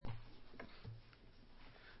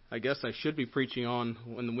I guess I should be preaching on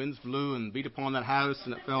when the winds blew and beat upon that house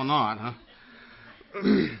and it fell not, huh?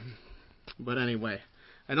 But anyway,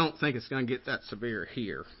 I don't think it's going to get that severe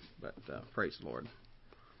here, but praise the Lord.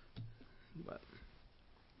 But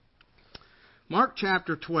Mark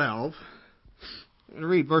chapter 12, I'm going to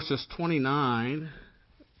read verses 29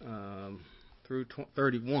 through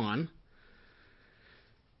 31.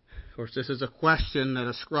 Of course, this is a question that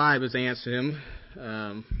a scribe has answered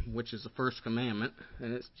him, which is the first commandment.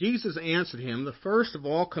 And it's Jesus answered him, the first of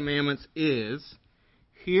all commandments is,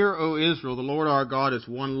 Hear, O Israel, the Lord our God is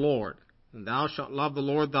one Lord. And thou shalt love the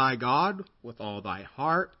Lord thy God with all thy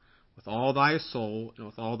heart, with all thy soul, and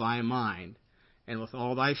with all thy mind, and with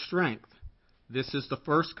all thy strength. This is the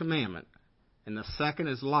first commandment. And the second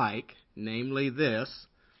is like, namely this,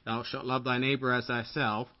 Thou shalt love thy neighbor as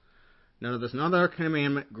thyself. Now, there's another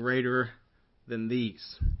commandment greater than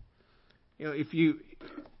these. You know,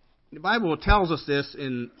 the Bible tells us this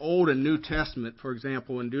in Old and New Testament. For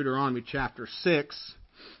example, in Deuteronomy chapter 6,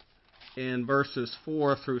 in verses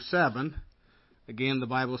 4 through 7. Again, the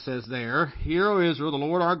Bible says there, Hear, O Israel, the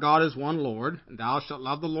Lord our God is one Lord, and thou shalt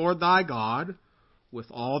love the Lord thy God with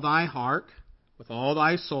all thy heart, with all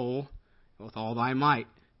thy soul, and with all thy might.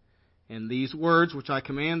 And these words which I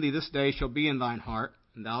command thee this day shall be in thine heart,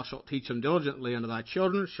 and thou shalt teach them diligently unto thy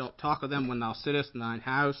children, shalt talk of them when thou sittest in thine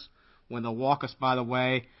house, when thou walkest by the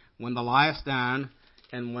way, when thou liest down,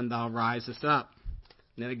 and when thou risest up.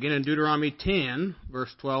 And then again in Deuteronomy 10,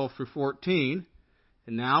 verse 12 through 14,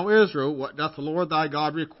 And now, Israel, what doth the Lord thy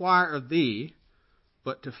God require of thee,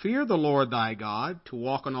 but to fear the Lord thy God, to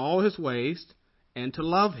walk in all his ways, and to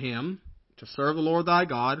love him, to serve the Lord thy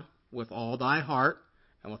God with all thy heart,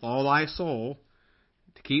 and with all thy soul,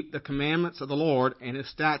 to keep the commandments of the Lord and his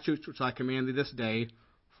statutes which I command thee this day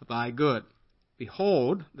for thy good.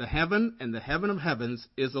 Behold, the heaven and the heaven of heavens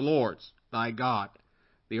is the Lord's, thy God.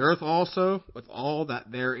 The earth also with all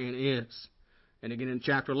that therein is. And again in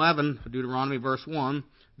chapter 11, Deuteronomy verse 1,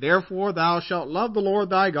 Therefore thou shalt love the Lord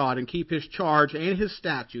thy God, and keep his charge, and his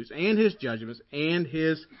statutes, and his judgments, and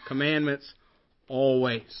his commandments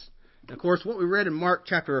always. And of course, what we read in Mark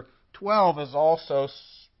chapter 12 is also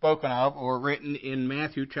spoken of or written in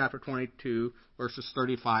Matthew chapter 22, verses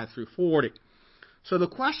 35 through 40. So the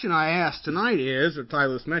question I ask tonight is, the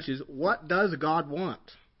title of this message is, what does God want?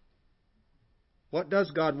 What does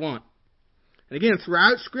God want? And again,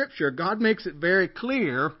 throughout Scripture, God makes it very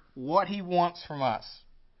clear what he wants from us.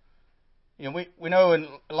 You know, we know in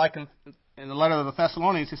the letter of the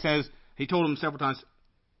Thessalonians, he told them several times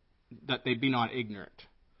that they be not ignorant.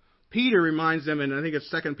 Peter reminds them, and I think it's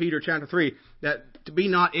 2 Peter chapter 3, that to be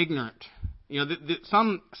not ignorant. You know,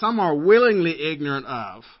 some are willingly ignorant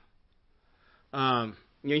of.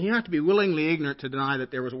 You have to be willingly ignorant to deny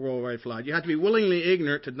that there was a worldwide flood. You have to be willingly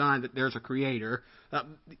ignorant to deny that there's a creator.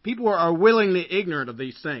 People are willingly ignorant of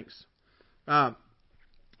these things.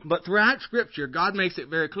 But throughout Scripture, God makes it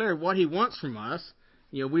very clear what he wants from us.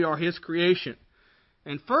 You know, we are his creation.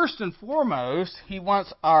 And first and foremost, he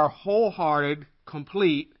wants our wholehearted,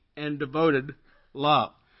 complete, and devoted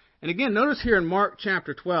love. And again, notice here in Mark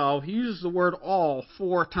chapter 12, he uses the word all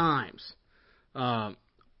 4 times.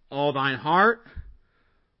 All thine heart,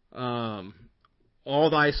 all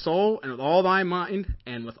thy soul, and with all thy mind,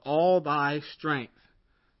 and with all thy strength.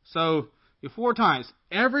 So, 4 times.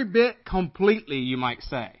 Every bit completely, you might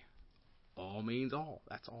say. All means all.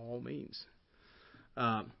 That's all means.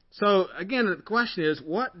 So, again, the question is,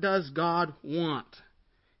 what does God want?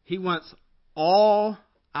 He wants all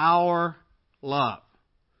our love.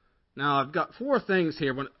 Now, I've got 4 things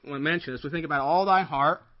here when I mention this. We think about all thy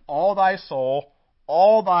heart, all thy soul,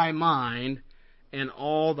 all thy mind, and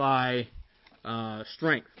all thy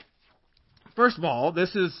strength. First of all,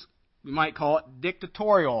 this is, we might call it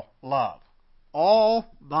dictatorial love. All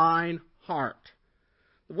thine heart.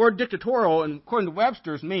 The word dictatorial, according to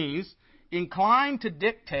Webster's, means inclined to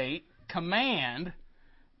dictate, command,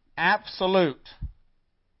 absolute,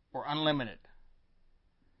 or unlimited.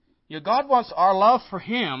 You know, God wants our love for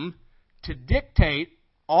him to dictate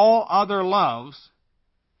all other loves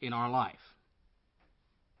in our life.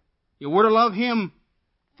 You know, we're to love him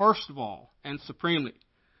first of all and supremely.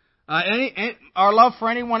 Our love for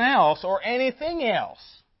anyone else or anything else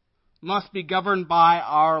must be governed by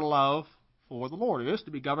our love for the Lord. It is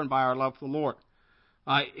to be governed by our love for the Lord.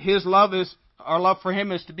 Our love for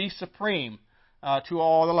him is to be supreme to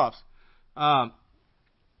all the loves. And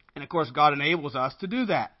of course, God enables us to do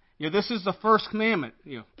that. You know, this is the first commandment.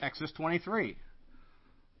 You know, Exodus 23.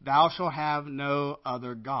 Thou shalt have no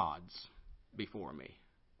other gods before me.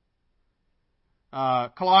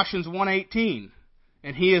 Colossians 1:18.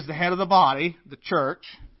 And he is the head of the body, the church.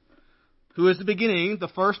 who is the beginning, the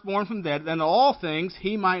firstborn from the dead, that in all things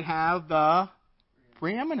he might have the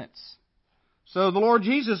preeminence. So the Lord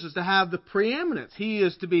Jesus is to have the preeminence.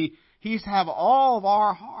 He's to have all of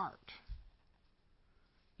our heart.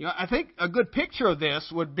 I think a good picture of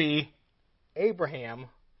this would be Abraham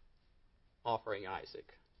offering Isaac.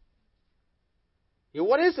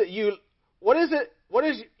 What is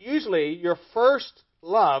usually your first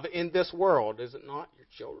love in this world? Is it not your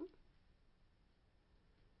children?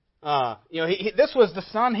 This was the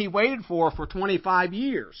son he waited for 25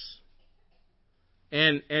 years.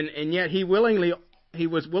 And yet he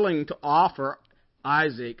was willing to offer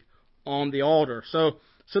Isaac on the altar. So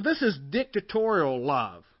this is dictatorial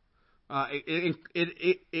love.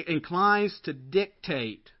 It inclines to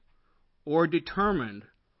dictate or determine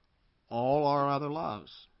all our other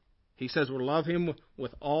loves. He says we'll love him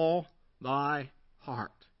with all thy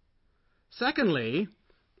heart. Secondly,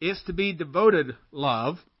 it's to be devoted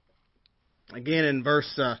love. Again, in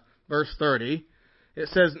verse 30, it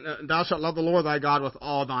says, thou shalt love the Lord thy God with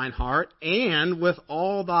all thine heart and with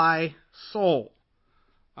all thy soul.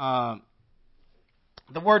 The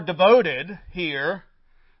word devoted here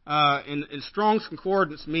in Strong's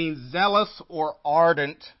Concordance means zealous or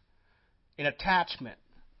ardent in attachment.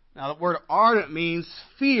 Now, the word ardent means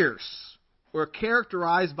fierce or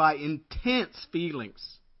characterized by intense feelings.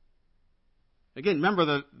 Again, remember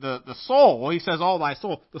the soul, he says all thy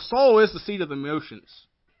soul. The soul is the seat of the emotions.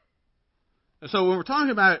 And so when we're talking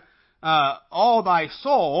about all thy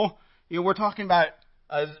soul, we're talking about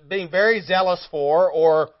being very zealous for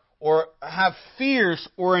or have fierce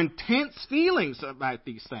or intense feelings about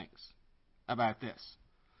these things, about this.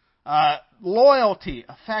 Loyalty,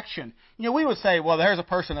 affection. We would say, well, there's a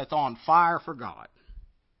person that's on fire for God.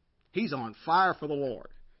 He's on fire for the Lord.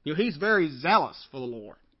 He's very zealous for the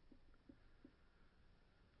Lord.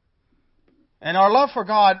 And our love for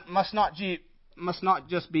God must not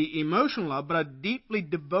just be emotional love, but a deeply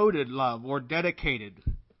devoted love or dedicated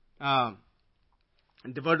and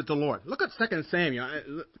devoted to the Lord. Look at 2 Samuel.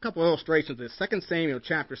 A couple of illustrations of this. 2 Samuel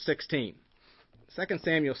chapter 16. 2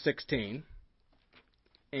 Samuel 16.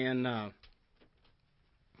 And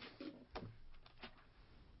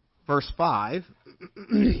verse 5.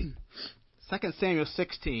 2 Samuel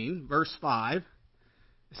 16, verse 5.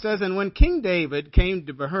 It says, and when King David came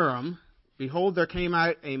to Bahurim, behold, there came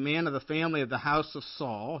out a man of the family of the house of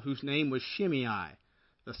Saul, whose name was Shimei,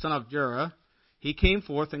 the son of Jerah. He came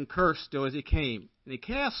forth and cursed still as he came. And he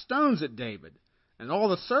cast stones at David, and all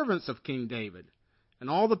the servants of King David, and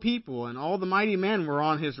all the people, and all the mighty men were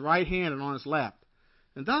on his right hand and on his left.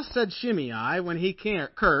 And thus said Shimei, when he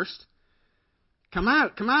cursed, Come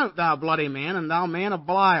out, thou bloody man, and thou man of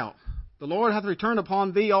Belial. The Lord hath returned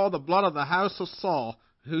upon thee all the blood of the house of Saul,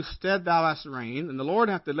 whose stead thou hast reigned, and the Lord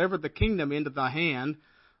hath delivered the kingdom into thy hand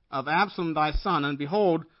of Absalom thy son, and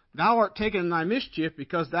behold, thou art taken in thy mischief,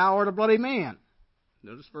 because thou art a bloody man.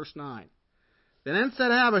 Notice verse 9. Then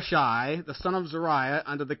said Abishai, the son of Zeruiah,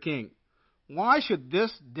 unto the king, Why should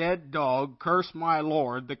this dead dog curse my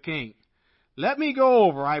lord the king? Let me go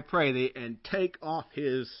over, I pray thee, and take off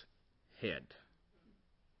his head.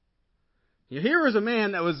 Here is a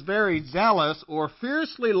man that was very zealous or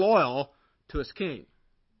fiercely loyal to his king.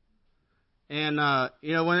 And,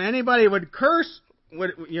 when anybody would curse,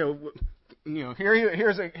 here's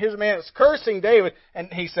a man that's cursing David,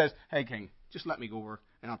 and he says, hey, king, just let me go over,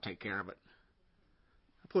 and I'll take care of it.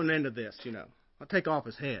 I'll put an end to this, I'll take off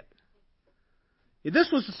his head. This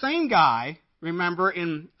was the same guy, remember,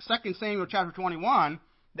 in 2 Samuel chapter 21,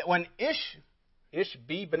 that when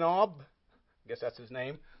Ishbi-Benob, I guess that's his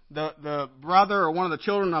name, the brother or one of the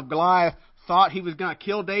children of Goliath thought he was going to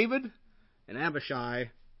kill David, and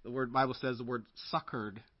Abishai, Bible says the word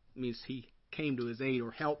succored, means he came to his aid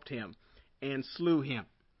or helped him and slew him.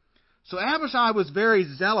 So Abishai was very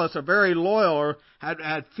zealous or very loyal or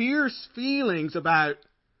had fierce feelings about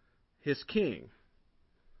his king.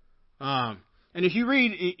 And if you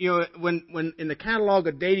read, when in the catalog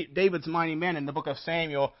of David's mighty men in the book of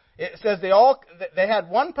Samuel, it says they had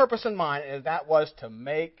one purpose in mind, and that was to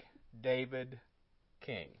make David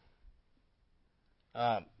king.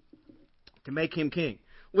 To make him king.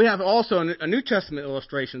 We have also a New Testament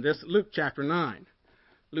illustration of this, Luke chapter 9.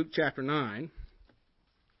 Luke chapter 9.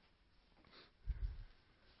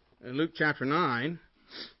 In Luke chapter 9,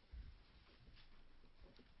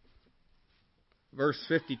 verse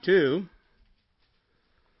 52.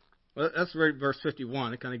 Well, let's read verse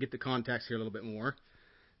 51 to kind of get the context here a little bit more.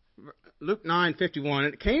 Luke 9:51.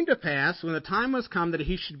 And it came to pass, when the time was come that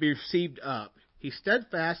he should be received up, he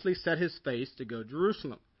steadfastly set his face to go to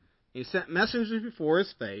Jerusalem. He sent messengers before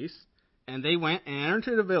his face, and they went and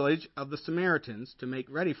entered the village of the Samaritans to make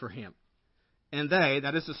ready for him. And they,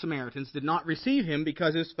 that is the Samaritans, did not receive him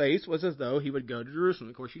because his face was as though he would go to Jerusalem.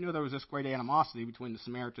 Of course, you know there was this great animosity between the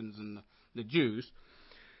Samaritans and the Jews.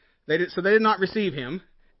 So they did not receive him.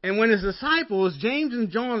 And when his disciples, James and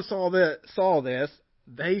John, saw this,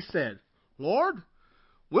 they said, Lord,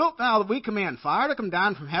 wilt thou that we command fire to come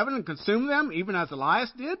down from heaven and consume them, even as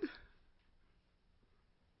Elias did?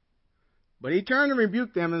 But he turned and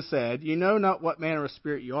rebuked them and said, You know not what manner of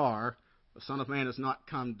spirit you are. The Son of Man has not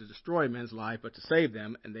come to destroy men's life, but to save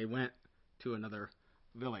them. And they went to another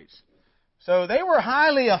village. So they were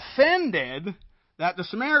highly offended that the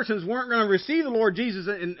Samaritans weren't going to receive the Lord Jesus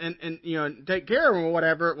and take care of him or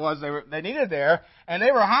whatever it was they needed there. And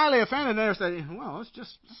they were highly offended. And they were saying, well, let's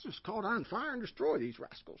just call down fire and destroy these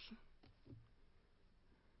rascals.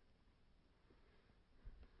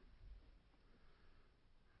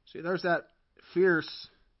 See, there's that fierce,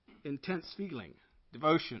 intense feeling,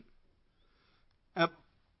 devotion.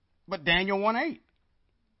 But Daniel 1:8.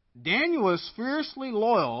 Daniel was fiercely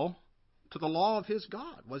loyal to the law of his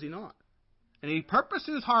God, was he not? And he purposed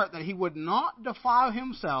in his heart that he would not defile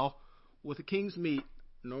himself with the king's meat,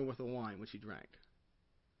 nor with the wine which he drank.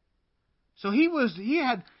 So he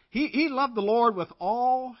loved the Lord with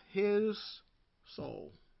all his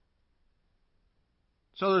soul.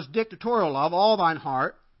 So there's dictatorial love, all thine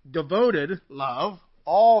heart, devoted love,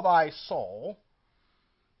 all thy soul.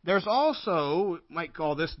 There's also, we might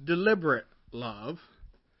call this deliberate love,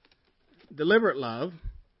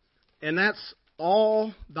 and that's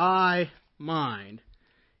all thy mind.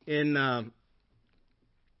 In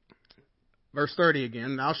verse 30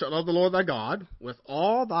 again, thou shalt love the Lord thy God with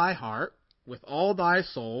all thy heart, with all thy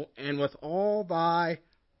soul, and with all thy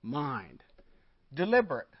mind.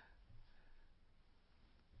 Deliberate.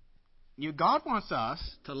 God wants us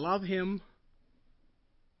to love him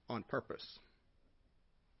on purpose.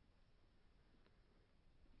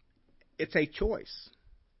 It's a choice.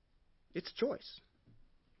 It's a choice.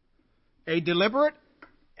 A deliberate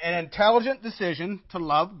and intelligent decision to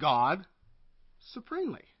love God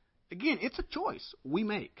supremely. Again, it's a choice we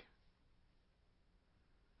make.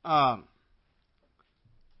 Does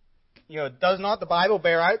not the Bible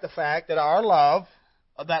bear out the fact that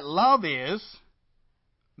that love is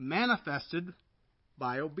manifested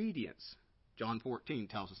by obedience? John 14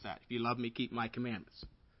 tells us that. If you love me, keep my commandments.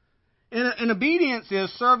 And obedience is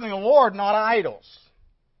serving the Lord, not idols,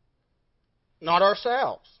 not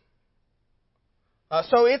ourselves.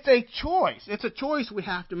 So it's a choice. It's a choice we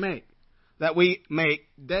have to make, that we make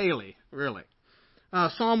daily, really.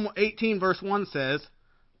 Psalm 18 verse 1 says,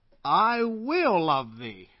 I will love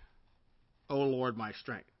thee, O Lord, my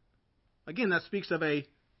strength. Again, that speaks of a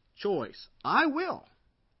choice. I will.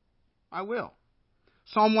 I will.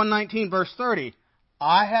 Psalm 119 verse 30,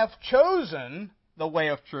 I have chosen the way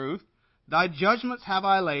of truth. Thy judgments have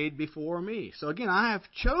I laid before me. So again, I have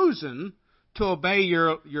chosen to obey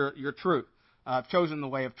your truth. I've chosen the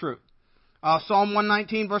way of truth. Psalm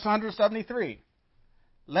 119 verse 173.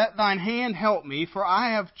 Let thine hand help me, for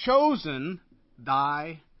I have chosen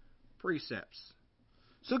thy precepts.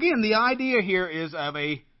 So again, the idea here is of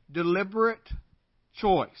a deliberate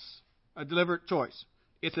choice. A deliberate choice.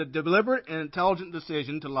 It's a deliberate and intelligent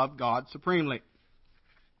decision to love God supremely.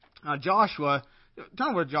 Turn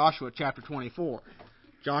over to Joshua chapter 24.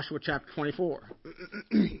 Joshua chapter 24.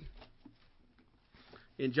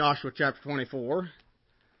 In Joshua chapter 24,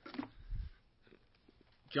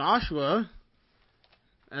 Joshua,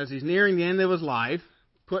 as he's nearing the end of his life,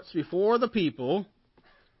 puts before the people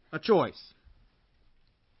a choice.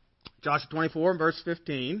 Joshua 24, verse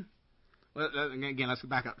 15. Again, let's go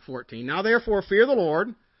back up to 14. Now therefore fear the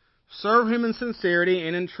Lord, serve him in sincerity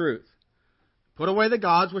and in truth. Put away the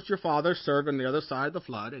gods which your fathers served on the other side of the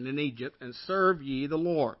flood and in Egypt, and serve ye the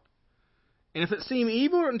Lord. And if it seem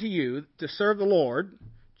evil unto you to serve the Lord,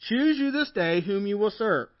 choose you this day whom you will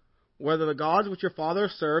serve, whether the gods which your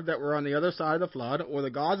fathers served that were on the other side of the flood, or the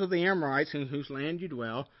gods of the Amorites in whose land you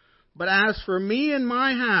dwell. But as for me and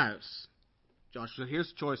my house, Joshua said, here's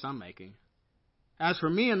the choice I'm making. As for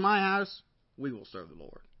me and my house, we will serve the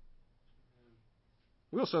Lord.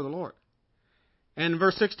 We'll serve the Lord. And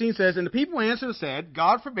verse 16 says, and the people answered and said,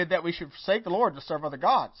 God forbid that we should forsake the Lord to serve other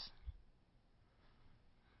gods.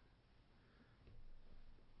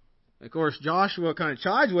 Of course, Joshua kind of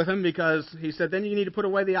chides with him because he said, then you need to put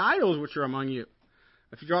away the idols which are among you.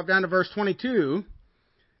 If you drop down to verse 22,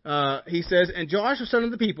 he says, and Joshua said unto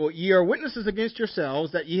the people, ye are witnesses against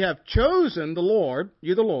yourselves that ye have chosen the Lord,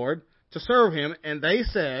 to serve him. And they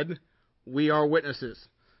said, we are witnesses.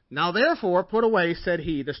 Now therefore put away, said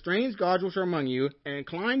he, the strange gods which are among you, and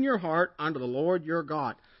incline your heart unto the Lord your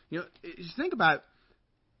God. Just think about it.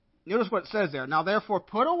 Notice what it says there. Now therefore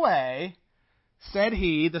put away said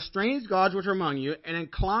he, the strange gods which are among you, and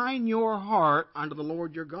incline your heart unto the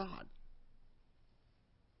Lord your God.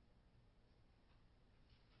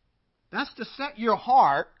 That's to set your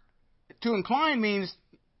heart. To incline means,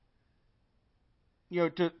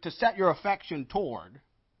 to set your affection toward.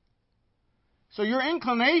 So your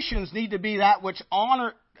inclinations need to be that which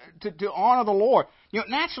honor, to honor the Lord.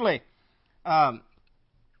 Naturally,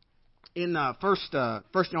 in 1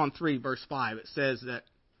 John 3, verse 5, it says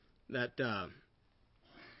that the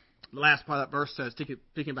last part of that verse says,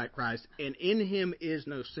 speaking about Christ, and in him is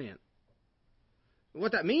no sin.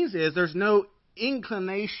 What that means is there's no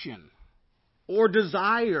inclination or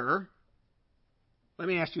desire. Let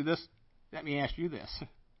me ask you this.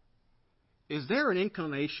 Is there an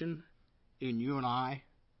inclination in you and I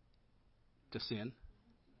to sin?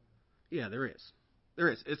 Yeah, there is. There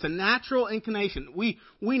is. It's a natural inclination. We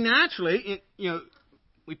naturally,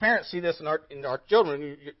 we parents see this in our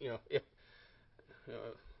children. If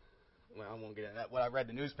well, I won't get into that. What I read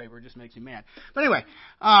in the newspaper just makes me mad. But anyway,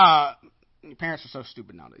 parents are so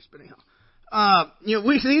stupid nowadays. But anyhow,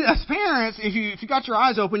 we see as parents, if you got your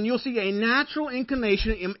eyes open, you'll see a natural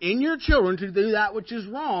inclination in your children to do that which is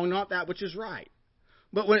wrong, not that which is right.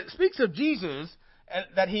 But when it speaks of Jesus,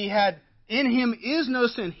 that he had, in him is no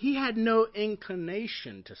sin, he had no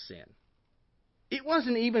inclination to sin. It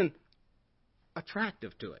wasn't even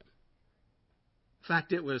attractive to him. In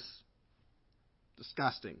fact, it was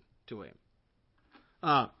disgusting to him.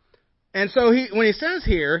 And so when he says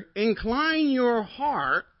here, incline your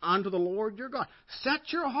heart unto the Lord your God.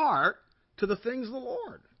 Set your heart to the things of the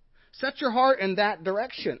Lord. Set your heart in that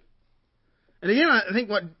direction. And again, I think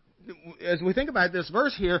as we think about this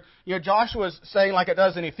verse here, Joshua's saying, like it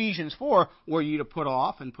does in Ephesians 4, were you to put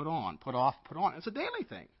off and put on, put off, put on. It's a daily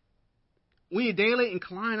thing. We need daily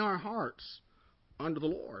incline our hearts unto the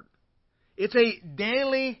Lord. It's a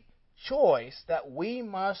daily choice that we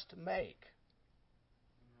must make.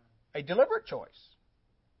 A deliberate choice.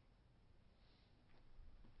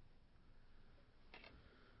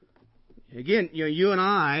 Again, you and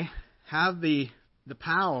I have the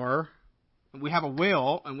power. We have a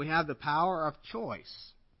will, and we have the power of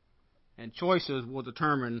choice. And choices will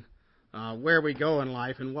determine where we go in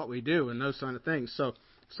life and what we do and those kind of things.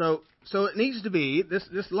 So it needs to be,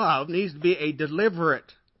 this love needs to be a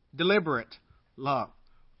deliberate love.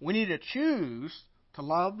 We need to choose to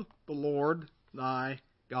love the Lord thy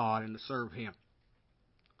God and to serve him.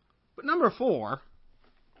 But number 4,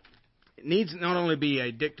 it needs to not only be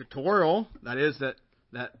a dictatorial, that is that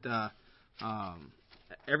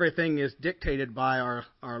everything is dictated by our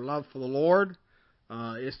love for the Lord.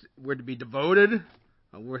 We're to be devoted.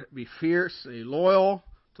 We're to be fiercely loyal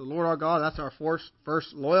to the Lord our God. That's our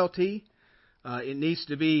first loyalty. It needs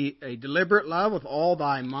to be a deliberate love with all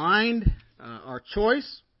thy mind, our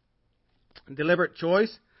choice, deliberate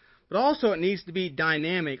choice. But also it needs to be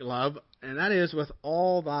dynamic love, and that is with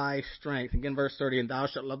all thy strength. Again, verse 30, and thou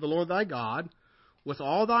shalt love the Lord thy God with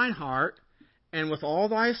all thine heart, and with all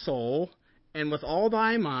thy soul, and with all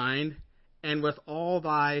thy mind, and with all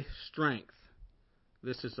thy strength.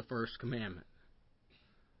 This is the first commandment.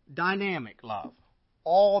 Dynamic love.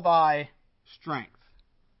 All thy strength.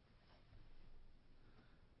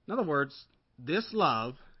 In other words, this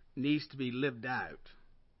love needs to be lived out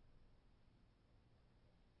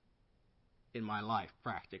in my life,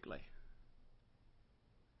 practically.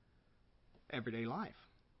 Everyday life.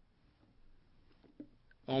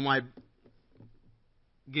 All my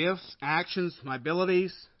gifts, actions, my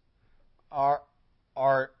abilities ought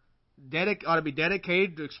to be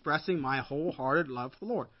dedicated to expressing my wholehearted love for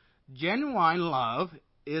the Lord. Genuine love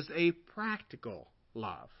is a practical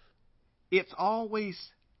love. It's always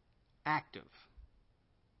active.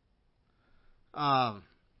 Go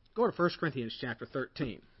to 1 Corinthians chapter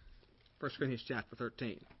 13. 1 Corinthians chapter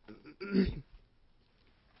 13.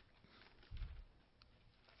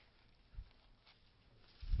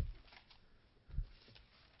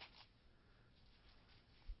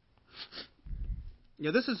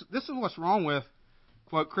 This is what's wrong with,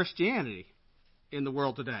 quote, Christianity in the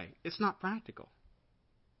world today. It's not practical.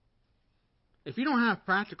 If you don't have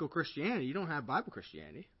practical Christianity, you don't have Bible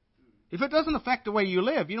Christianity. If it doesn't affect the way you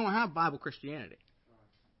live, you don't have Bible Christianity.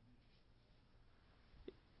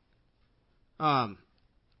 1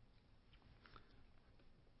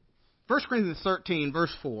 Corinthians 13,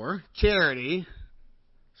 verse 4, charity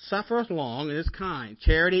suffereth long and is kind.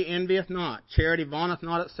 Charity envieth not. Charity vaunteth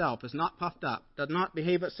not itself, is not puffed up, doth not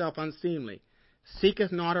behave itself unseemly,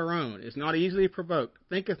 seeketh not her own, is not easily provoked,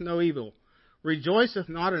 thinketh no evil, rejoiceth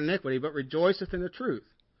not in iniquity, but rejoiceth in the truth,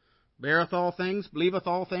 beareth all things, believeth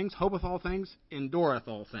all things, hopeth all things, endureth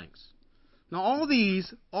all things. Now, all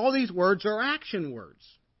these words are action words.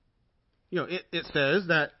 It says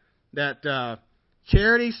that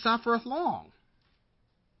charity suffereth long.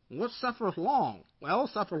 What suffereth long? Well,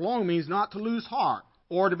 suffer long means not to lose heart,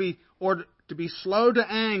 or to be slow to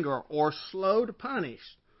anger, or slow to punish,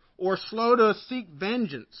 or slow to seek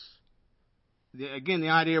vengeance. Again, the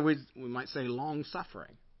idea we might say long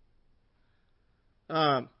suffering.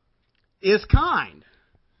 Is kind.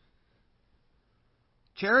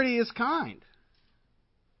 Charity is kind.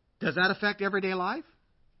 Does that affect everyday life?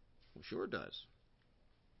 Well, sure it does.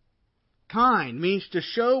 Kind means to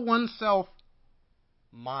show oneself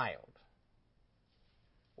mild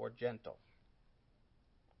or gentle.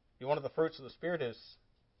 One of the fruits of the Spirit is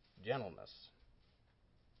gentleness.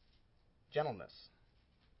 Gentleness.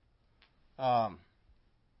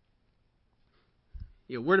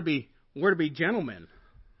 We're to be gentlemen.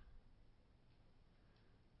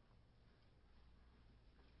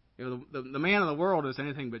 The man of the world is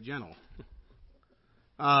anything but gentle.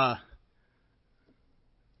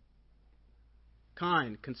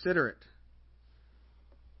 Kind, considerate.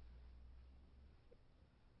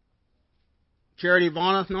 Charity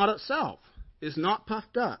vaunteth not itself, is not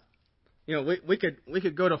puffed up. We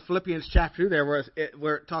could go to Philippians chapter 2 there, where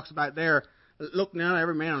it talks about there, look now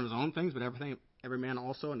every man on his own things, but every man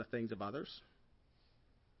also on the things of others.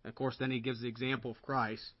 And of course, then he gives the example of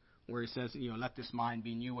Christ, where he says, let this mind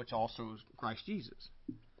be in you, which also is Christ Jesus.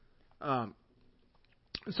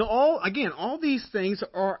 So all these things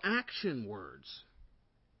are action words.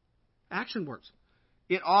 Action words.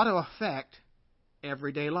 It ought to affect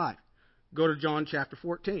everyday life. Go to John chapter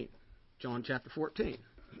 14. John chapter 14.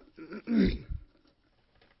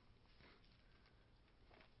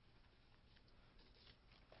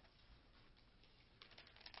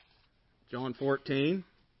 John 14.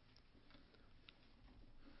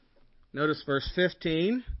 Notice verse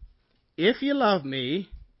 15. If you love me,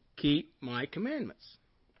 keep my commandments.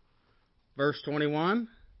 Verse 21.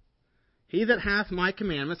 He that hath my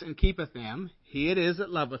commandments and keepeth them, he it is that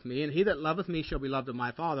loveth me, and he that loveth me shall be loved of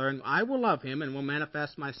my Father, and I will love him, and will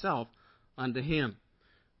manifest myself unto him.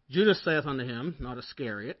 Judas saith unto him, not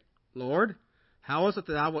Iscariot, Lord, how is it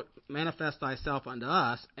that thou wilt manifest thyself unto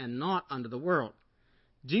us, and not unto the world?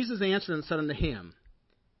 Jesus answered and said unto him,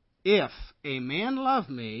 If a man love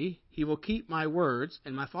me, he will keep my words,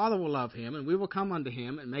 and my Father will love him, and we will come unto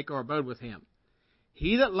him, and make our abode with him.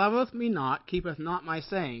 He that loveth me not, keepeth not my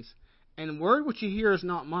sayings, and the word which ye hear is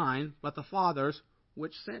not mine, but the Father's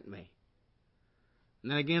which sent me.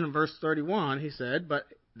 And then again in verse 31, he said, But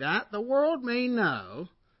that the world may know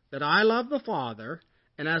that I love the Father,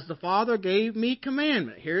 and as the Father gave me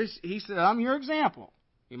commandment. He said, I'm your example,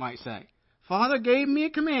 you might say. Father gave me a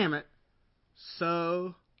commandment,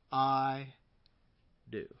 so I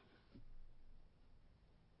do.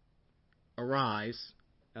 Arise,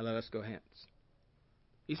 and let us go hence.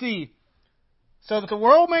 You see, so that the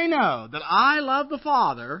world may know that I love the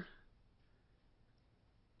Father,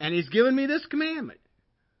 and He's given me this commandment.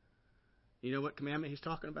 You know what commandment He's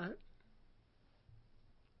talking about?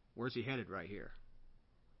 Where's He headed? Right here.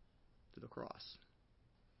 To the cross.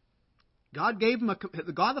 God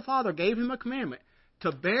the Father gave Him a commandment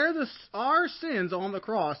to bear our sins on the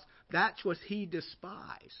cross, that which He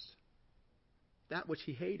despised, that which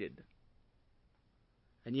He hated.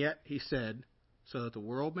 And yet He said, so that the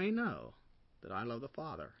world may know that I love the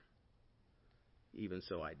Father, even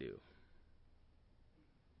so I do.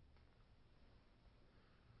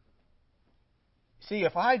 See,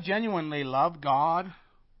 if I genuinely love God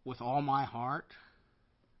with all my heart,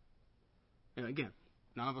 and again,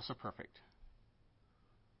 none of us are perfect,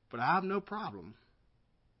 but I have no problem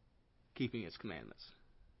keeping His commandments.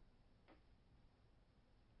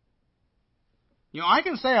 I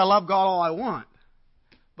can say I love God all I want,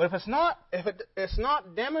 but if it's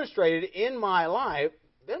not demonstrated in my life,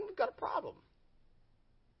 then we've got a problem.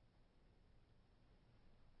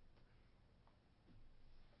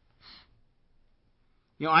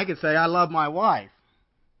 I could say I love my wife.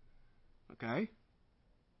 Okay?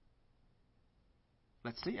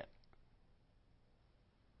 Let's see it.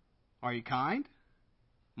 Are you kind,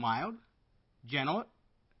 mild, gentle,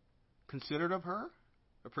 considerate of her,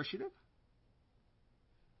 appreciative?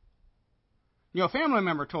 A family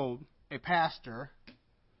member of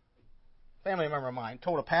mine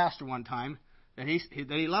told a pastor one time that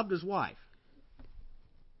he loved his wife.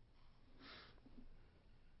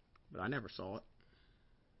 But I never saw it.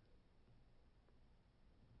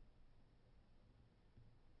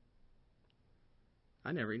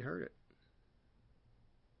 I never even heard it.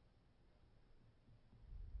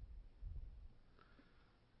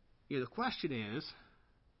 The question is,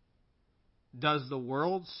 does the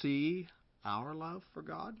world see our love for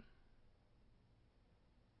God?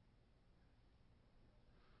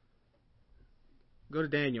 Go to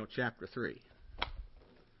Daniel chapter 3.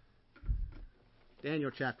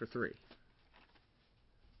 Daniel chapter 3.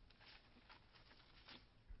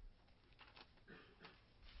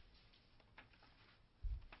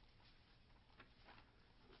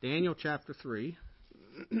 Daniel chapter 3.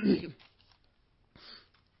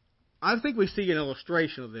 I think we see an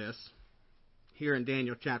illustration of this here in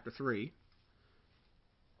Daniel chapter 3.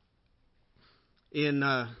 In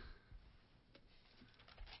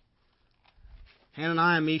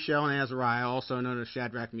Hananiah, Mishael, and Azariah, also known as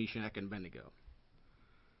Shadrach, Meshach, and Abednego.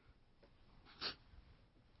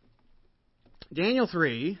 Daniel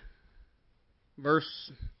 3,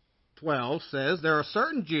 verse 12 says, There are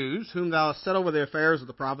certain Jews whom thou hast set over the affairs of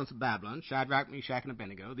the province of Babylon, Shadrach, Meshach, and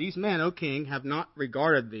Abednego. These men, O king, have not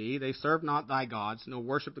regarded thee. They serve not thy gods, nor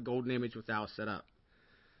worship the golden image which thou hast set up.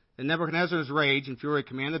 Then Nebuchadnezzar's rage and fury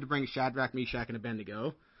commanded to bring Shadrach, Meshach, and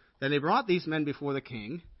Abednego. Then they brought these men before the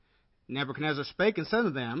king. Nebuchadnezzar spake and said to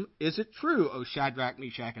them, Is it true, O Shadrach,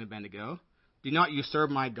 Meshach, and Abednego? Do not you serve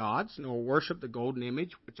my gods, nor worship the golden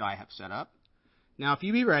image which I have set up? Now if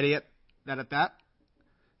ye be ready that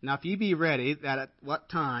at what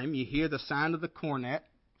time ye hear the sound of the cornet,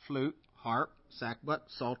 flute, harp, sackbut,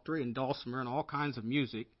 psaltery, and dulcimer, and all kinds of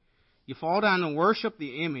music, ye fall down and worship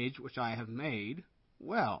the image which I have made,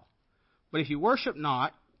 well. But if ye worship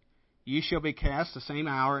not, ye shall be cast the same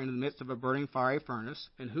hour into the midst of a burning fiery furnace.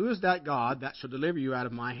 And who is that God that shall deliver you out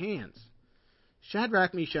of my hands?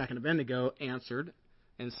 Shadrach, Meshach, and Abednego answered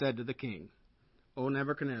and said to the king, O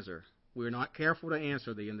Nebuchadnezzar, we are not careful to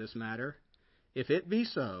answer thee in this matter. If it be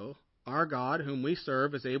so, our God, whom we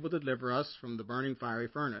serve, is able to deliver us from the burning fiery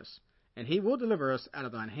furnace, and he will deliver us out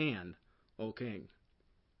of thine hand, O king.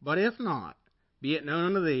 But if not, be it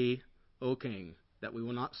known unto thee, O king, that we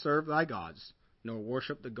will not serve thy gods, nor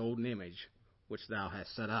worship the golden image which thou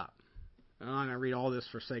hast set up. Now, I'm not going to read all this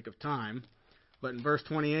for sake of time, but in verse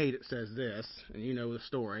 28 it says this, and you know the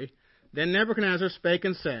story. Then Nebuchadnezzar spake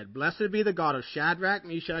and said, Blessed be the God of Shadrach,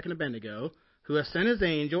 Meshach, and Abednego, who hath sent his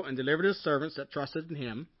angel and delivered his servants that trusted in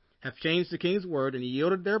him, hath changed the king's word, and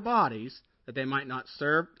yielded their bodies, that they might not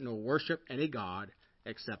serve nor worship any god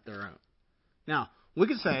except their own. Now, we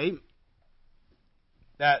could say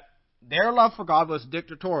that their love for God was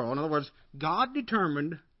dictatorial. In other words, God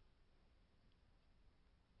determined,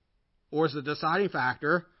 or is the deciding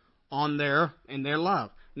factor in their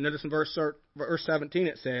love. Notice in verse 17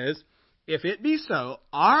 it says, If it be so,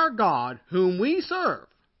 our God, whom we serve,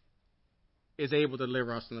 is able to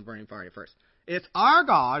deliver us from the burning fiery furnace. It's our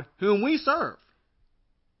God whom we serve.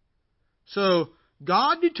 So,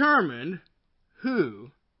 God determined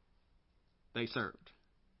who they served,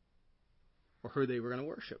 or who they were going to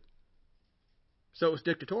worship. So it was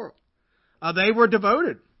dictatorial. They were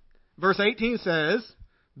devoted. Verse 18 says,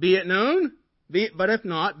 Be it known, but if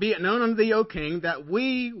not, be it known unto thee, O king, that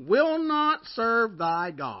we will not serve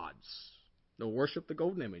thy gods, nor worship the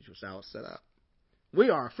golden image which thou hast set up. We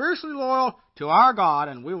are fiercely loyal to our God,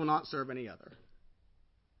 and we will not serve any other.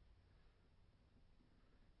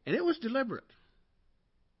 And it was deliberate.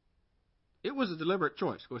 It was a deliberate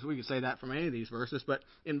choice. Of course, we could say that from any of these verses, but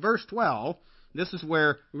in verse 12, this is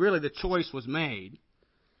where really the choice was made.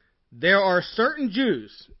 There are certain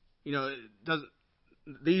Jews,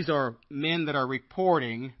 these are men that are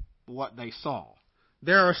reporting what they saw.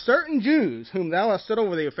 There are certain Jews whom thou hast set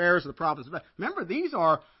over the affairs of the province of Babylon. Remember,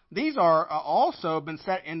 these are also been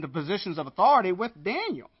set into positions of authority with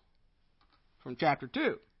Daniel from chapter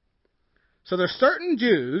 2. So there are certain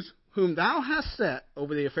Jews whom thou hast set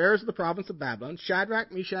over the affairs of the province of Babylon, Shadrach,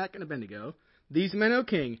 Meshach, and Abednego. These men, O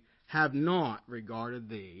king, have not regarded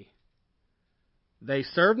thee. They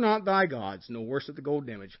serve not thy gods, nor worship the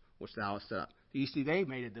golden image which thou hast set up. You see, they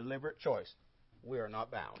made a deliberate choice. We are not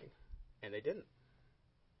bowing. And they didn't.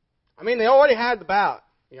 I mean, they already had the bow.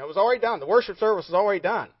 It was already done. The worship service was already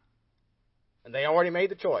done. And they already made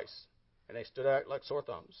the choice. And they stood out like sore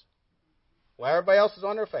thumbs. While everybody else was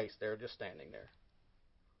on their face, they were just standing there.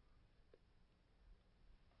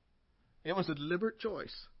 It was a deliberate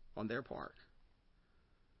choice on their part.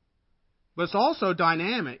 But it's also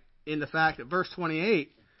dynamic in the fact that verse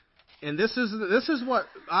 28, and this is what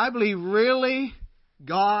I believe really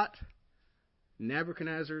got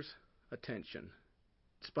Nebuchadnezzar's attention,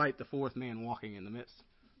 despite the fourth man walking in the midst.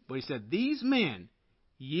 But he said, these men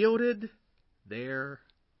yielded their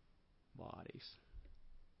bodies.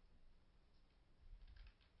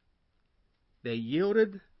 They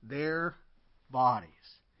yielded their bodies.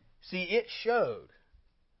 See, it showed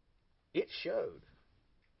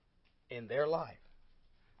in their life.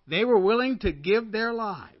 They were willing to give their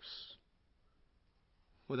lives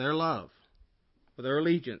for their love, for their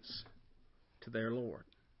allegiance to their Lord.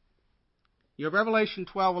 Revelation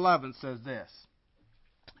 12:11 says this,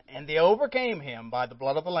 "And they overcame him by the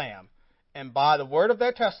blood of the Lamb, and by the word of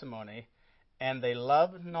their testimony, and they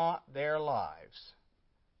loved not their lives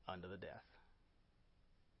unto the death."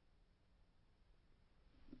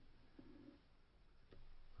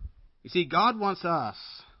 You see, God wants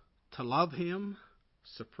us to love Him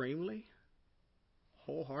supremely,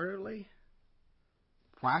 wholeheartedly,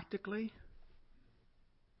 practically.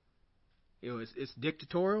 It's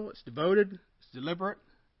dictatorial, it's devoted, it's deliberate,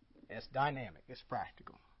 it's dynamic, it's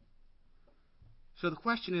practical. So the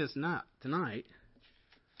question is not tonight,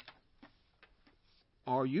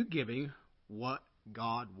 are you giving what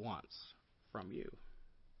God wants from you?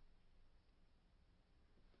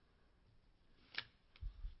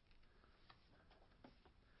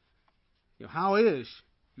 How is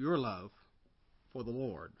your love for the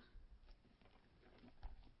Lord?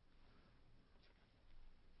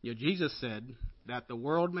 Jesus said that the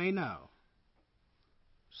world may know,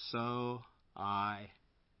 so I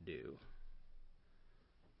do.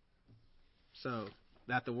 So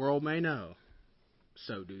that the world may know,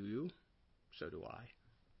 so do you, so do I.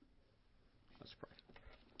 Let's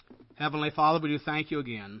pray. Heavenly Father, we do thank you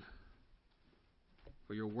again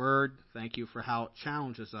for your word. Thank you for how it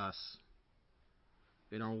challenges us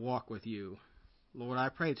in our walk with you. Lord, I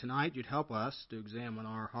pray tonight you'd help us to examine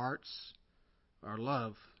our hearts, our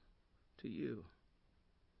love to you.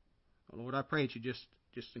 Lord, I pray that you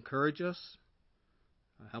just encourage us.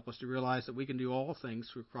 Help us to realize that we can do all things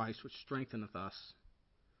through Christ, which strengtheneth us.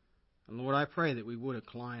 And Lord, I pray that we would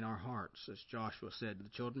incline our hearts, as Joshua said to the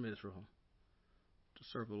children of Israel, to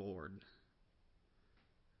serve the Lord.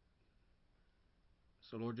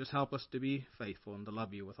 So Lord, just help us to be faithful and to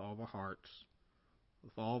love you with all of our hearts,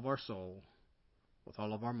 with all of our soul, with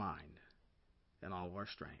all of our mind, and all of our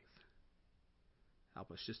strength. Help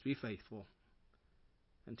us just to be faithful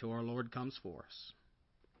until our Lord comes for us.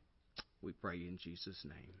 We pray in Jesus'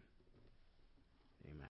 name.